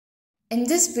In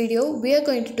this video, we are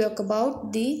going to talk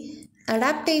about the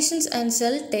adaptations and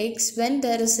cell takes when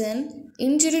there is an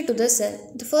injury to the cell.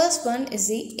 The first one is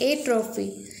the atrophy,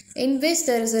 in which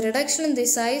there is a reduction in the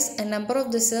size and number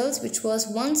of the cells which was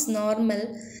once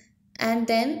normal. And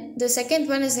then the second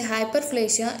one is the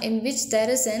hyperplasia, in which there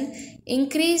is an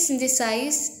increase in the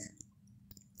size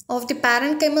of the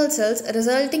parenchymal cells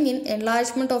resulting in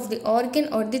enlargement of the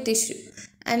organ or the tissue.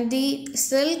 And the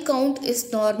cell count is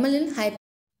normal in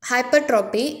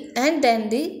hypertrophy, and then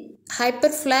the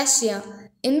hyperplasia,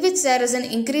 in which there is an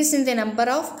increase in the number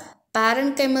of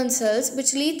parenchymal cells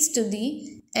which leads to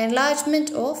the enlargement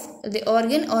of the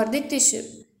organ or the tissue.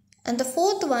 And the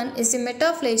fourth one is the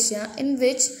metaplasia, in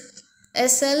which a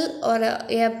cell or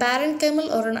a parenchymal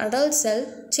or an adult cell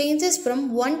changes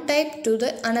from one type to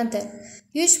the another.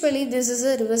 Usually this is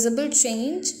a reversible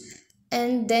change.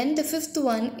 And then the fifth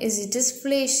one is the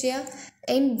dysplasia,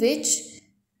 in which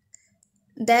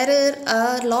there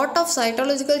are a lot of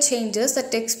cytological changes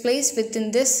that takes place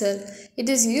within this cell. It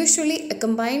is usually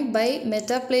accompanied by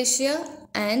metaplasia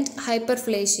and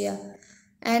hyperplasia.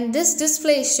 And this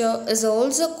dysplasia is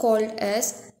also called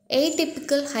as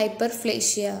atypical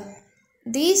hyperplasia.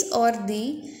 These are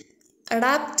the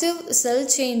adaptive cell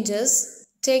changes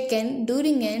taken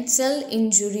during a cell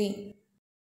injury.